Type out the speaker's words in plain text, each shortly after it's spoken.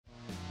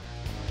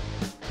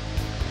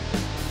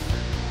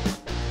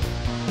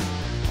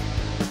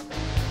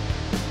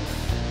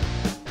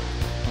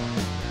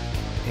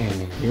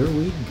Here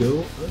we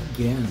go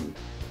again.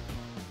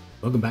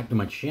 Welcome back to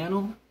my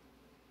channel.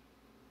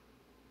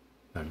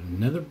 Got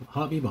another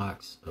hobby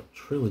box of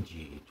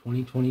Trilogy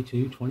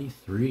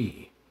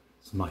 2022-23.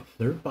 It's my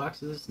third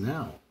box of this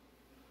now.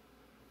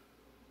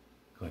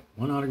 Collect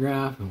one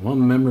autograph and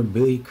one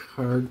memorabilia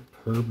card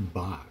per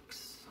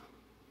box.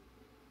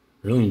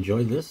 Really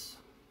enjoyed this.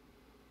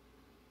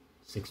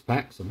 6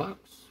 packs a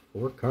box,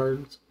 4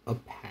 cards a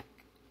pack.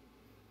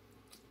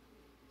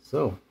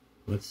 So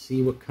let's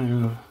see what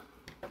kind of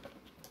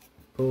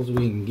pulls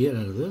we can get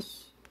out of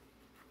this.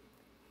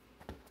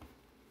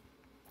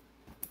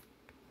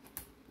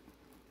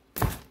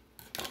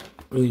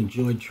 Really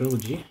enjoyed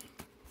Trilogy.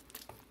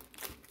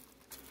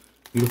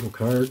 Beautiful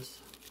cards.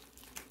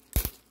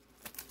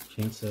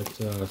 Chance at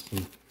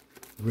some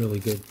really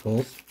good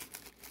pulls.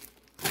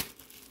 As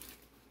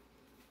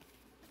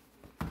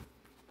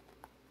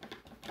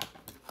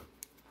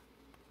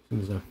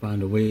soon as I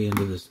find a way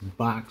into this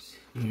box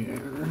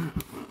here.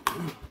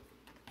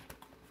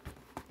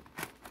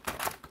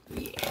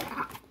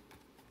 Yeah.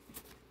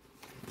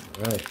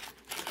 Alright.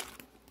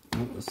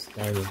 Let's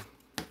start with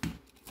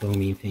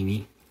foamy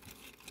thingy.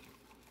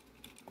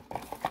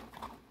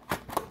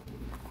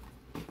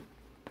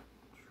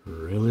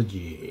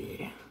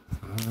 Trilogy.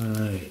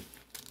 Alright.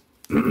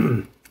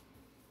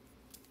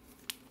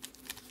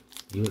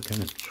 See what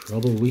kind of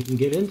trouble we can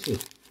get into.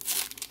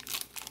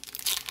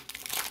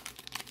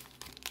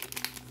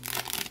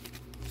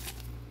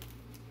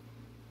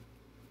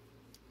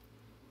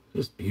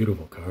 Just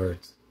beautiful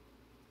cards.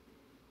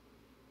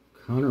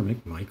 Connor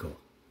McMichael.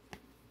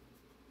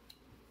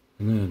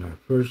 And then our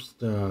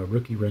first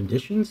rookie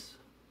renditions.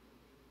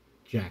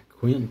 Jack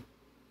Quinn.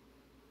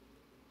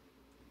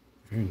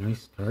 Very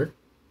nice card.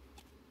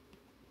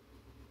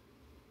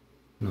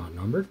 Not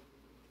numbered.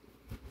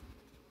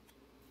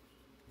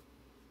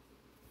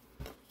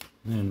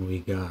 And then we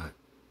got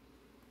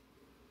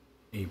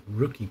a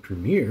rookie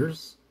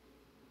premieres.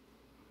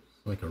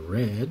 It's like a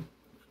red.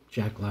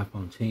 Jack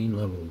LaFontaine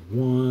level 1.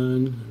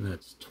 And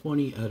that's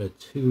 20 out of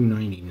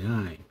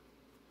 299.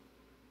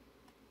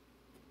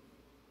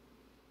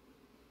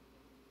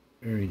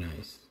 Very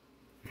nice.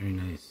 Very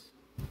nice.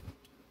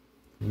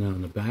 And then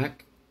on the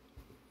back,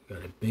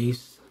 got a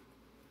base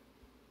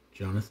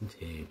Jonathan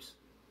Taves.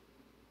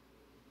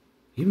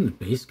 Even the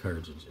base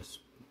cards are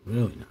just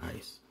really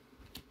nice.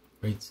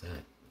 Great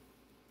set.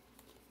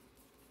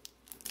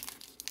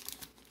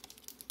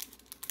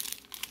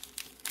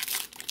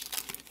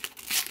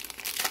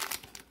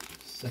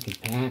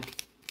 Second pack.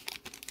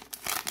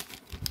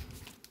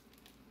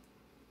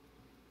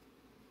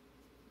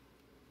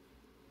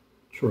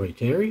 Troy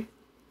Terry.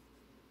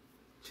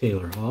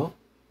 Taylor Hall.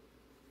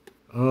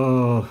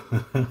 Oh,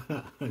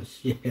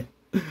 shit.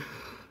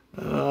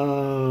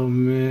 Oh,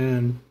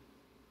 man.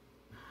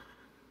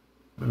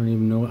 I don't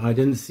even know. I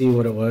didn't see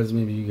what it was.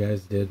 Maybe you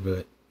guys did,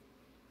 but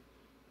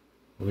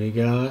we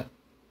got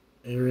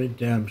a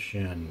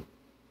redemption.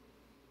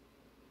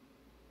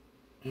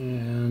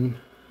 And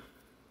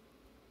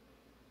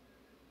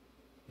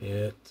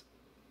it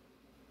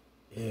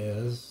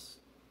is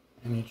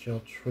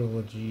NHL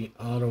Trilogy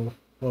autofocus.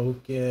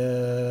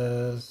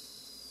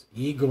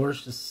 Igor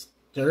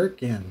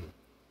Shesterkin.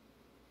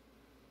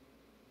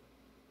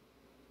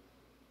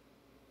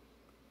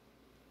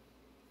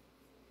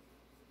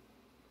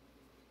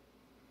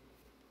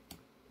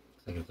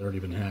 Looks like it's already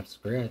been half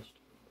scratched.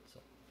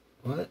 So,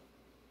 what?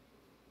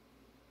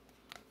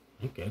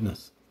 Thank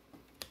goodness.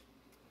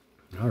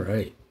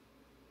 Alright.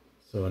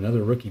 So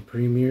another rookie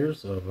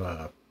premieres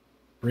of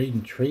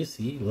Braden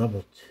Tracy,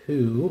 level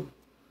 2.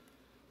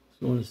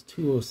 This one is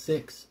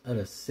 206 out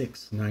of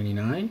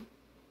 699.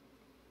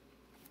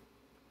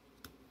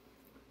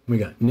 We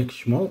got Nick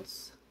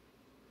Schmaltz,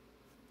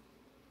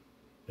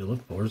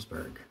 Philip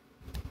Forsberg.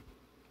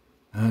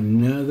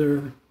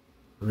 Another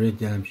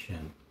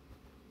redemption.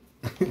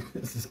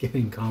 This is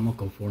getting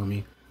comical for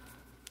me.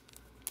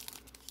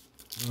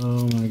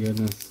 Oh my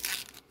goodness.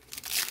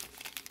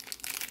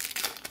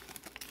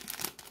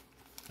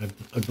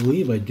 I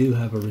believe I do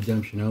have a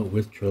redemption out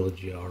with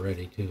Trilogy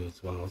already too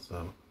as well,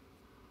 so.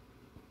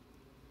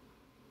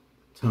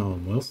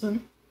 Tom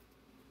Wilson.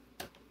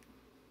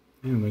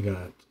 And we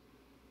got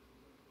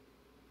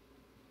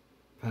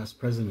past,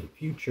 present, and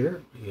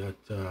future. We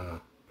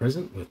got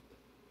present with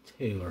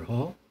Taylor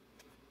Hall.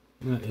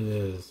 And that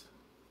is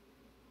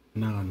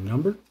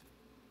non-numbered.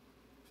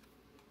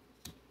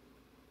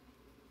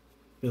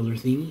 Filler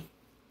thingy.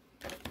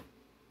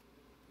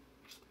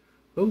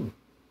 Oh,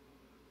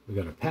 we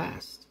got a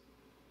past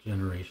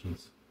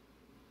generations.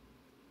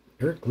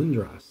 Eric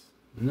Lindros.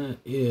 And that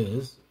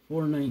is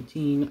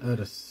 419 out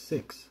of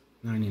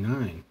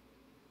 699.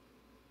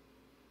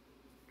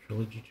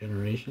 Trilogy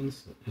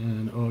generations.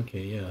 And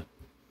okay, yeah.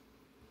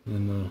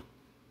 And the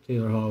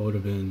Taylor Hall would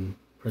have been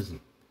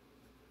present.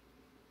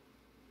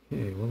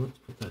 Okay, well, let's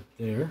put that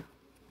there.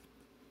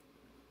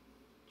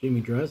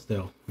 Jamie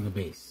Drysdale on the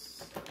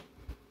base.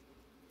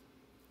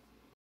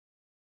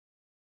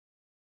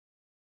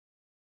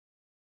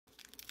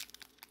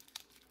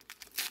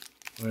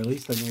 Or at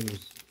least I know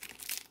there's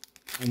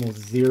almost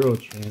zero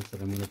chance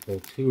that I'm going to pull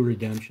 2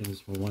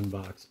 redemptions from one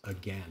box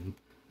again.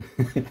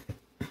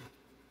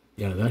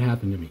 Yeah, that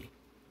happened to me.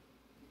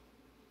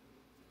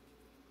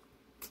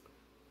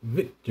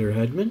 Victor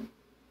Hedman.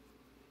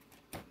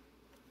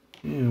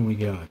 And we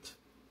got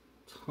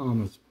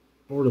Thomas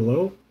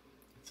Bordelot.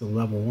 It's a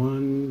level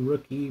 1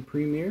 rookie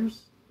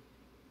premieres.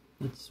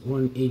 That's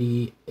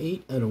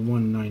 188 out of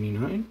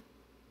 199.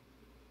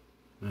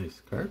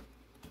 Nice card.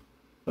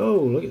 Oh,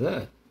 look at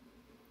that.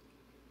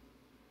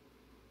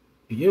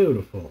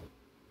 Beautiful.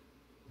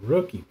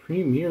 Rookie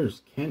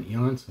premieres Kent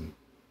Janssen.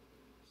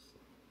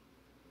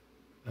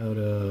 Out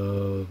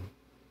of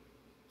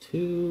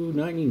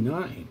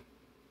 299.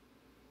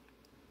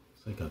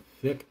 It's like a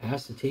thick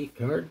acetate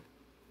card.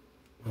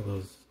 One of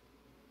those.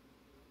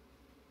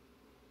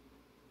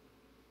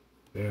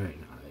 Very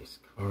nice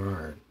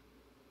card.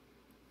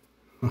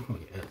 Oh,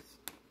 yes.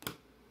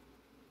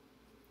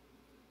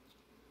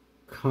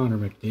 Connor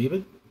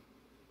McDavid.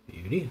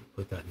 Beauty.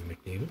 Put that in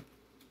McDavid.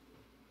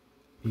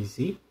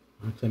 PC.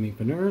 Artemi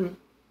Panarin.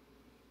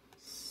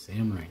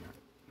 Sam Reinhart.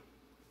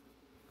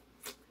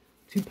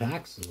 2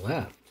 packs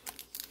left.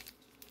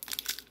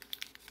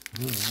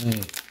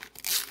 Alright.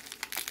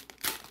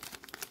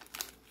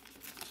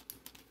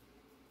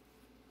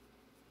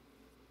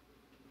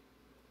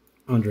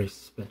 Andrei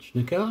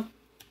Svechnikov.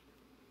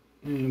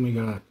 And we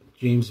got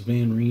James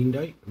Van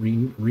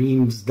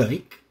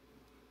Riemsdyk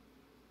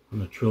on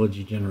the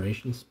Trilogy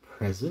Generations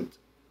present.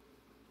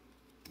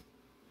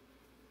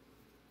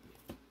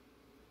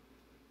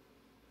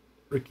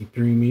 Rookie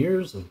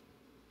premieres of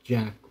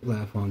Jack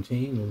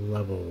LaFontaine,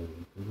 level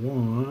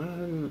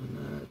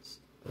 1. That's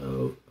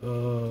out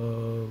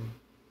of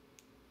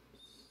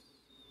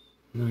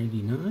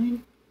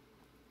 99.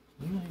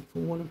 Didn't I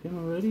pull one of him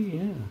already?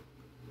 Yeah.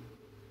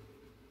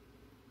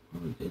 Oh,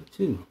 I did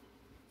too.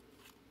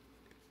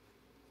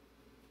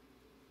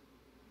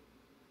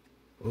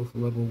 Both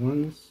level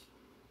 1s.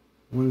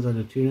 One's out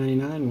of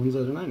 299, one's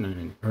out of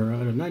 999, or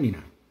out of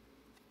 99.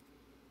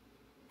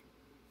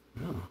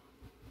 Oh.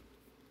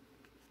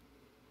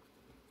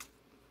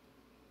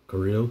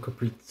 Kirill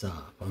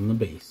Kaprizov on the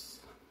base.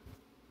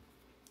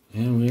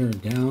 And we are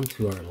down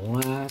to our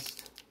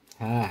last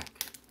pack.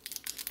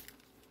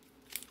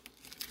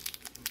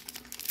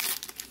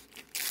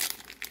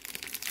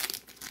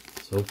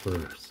 So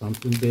for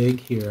something big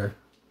here.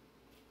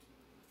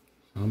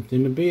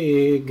 Something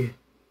big.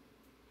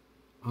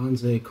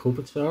 Anze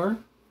Kopitar,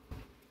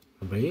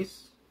 the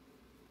base.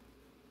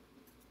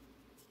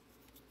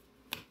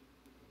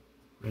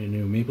 Brand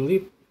new Maple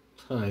Leaf.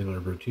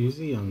 Tyler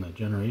Bertuzzi on the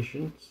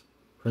Generations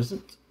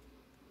present.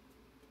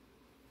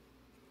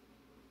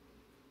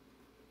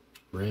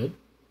 Red.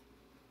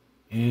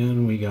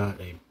 And we got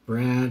a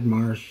Brad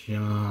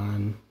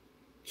Marchand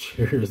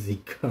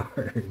jersey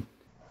card.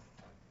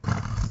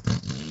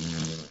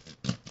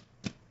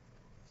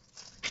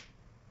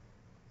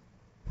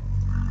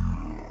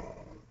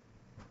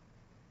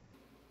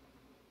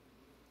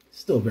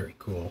 Still very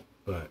cool,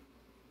 but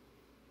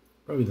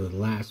probably the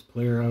last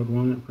player I would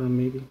want it from,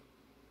 maybe.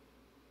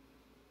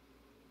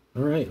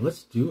 Alright,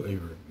 let's do a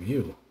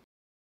review.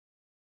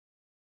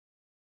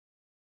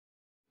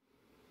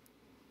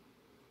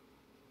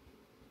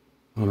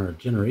 On our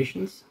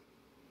Generations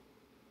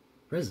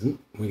present,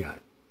 we got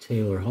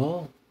Taylor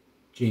Hall,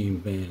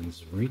 James Van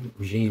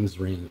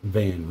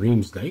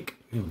Riemsdyk.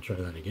 I'll try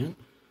that again.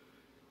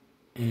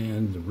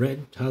 And the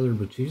red, Tyler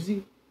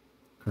Bertuzzi,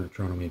 current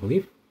Toronto Maple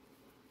Leaf.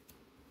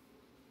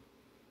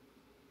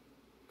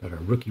 Got our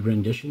rookie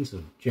renditions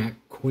of Jack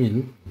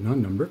Quinn,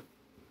 non-numbered.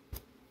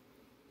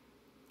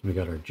 We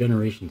got our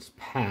Generations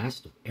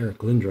Past of Eric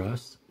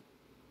Lindros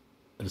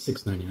at a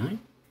 $6.99.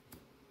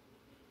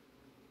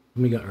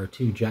 And we got our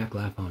 2 Jack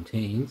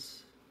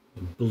LaFontaines,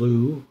 a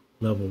blue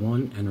level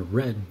 1 and a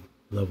red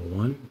level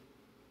 1,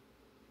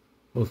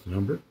 both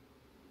numbered.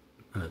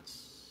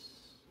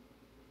 That's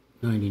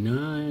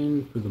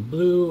 $99 for the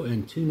blue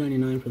and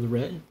 $2.99 for the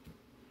red.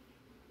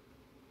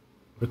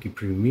 Rookie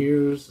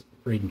premieres,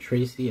 Braden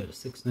Tracy at a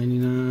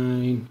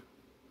 $6.99.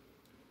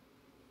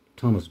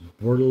 Thomas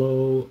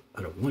Bordelot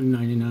at a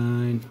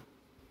 $1.99.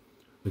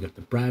 We got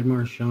the Brad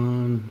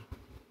Marchand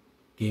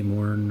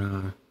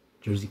game-worn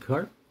jersey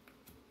card.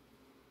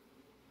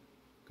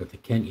 Got the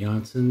Kent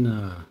Janssen,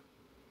 not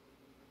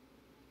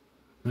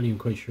even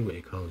quite sure what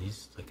you call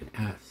these. It's like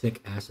a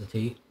thick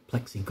acetate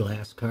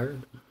plexiglass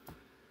card.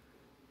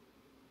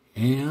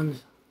 And,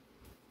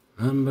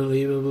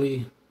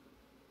 unbelievably,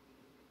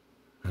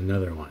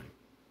 another one.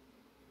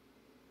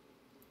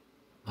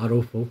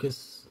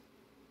 Autofocus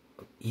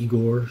of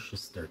Igor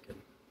Shesterkin.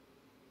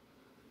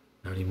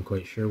 Not even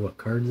quite sure what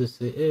card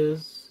this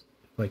is.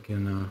 If I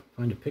can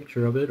find a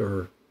picture of it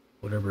or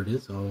whatever it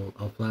is,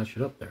 I'll flash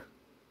it up there.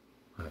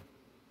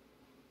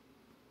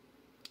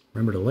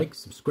 Remember to like,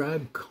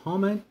 subscribe,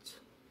 comment.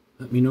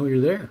 Let me know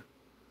you're there.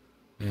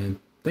 And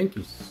thank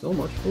you so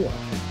much for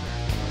watching.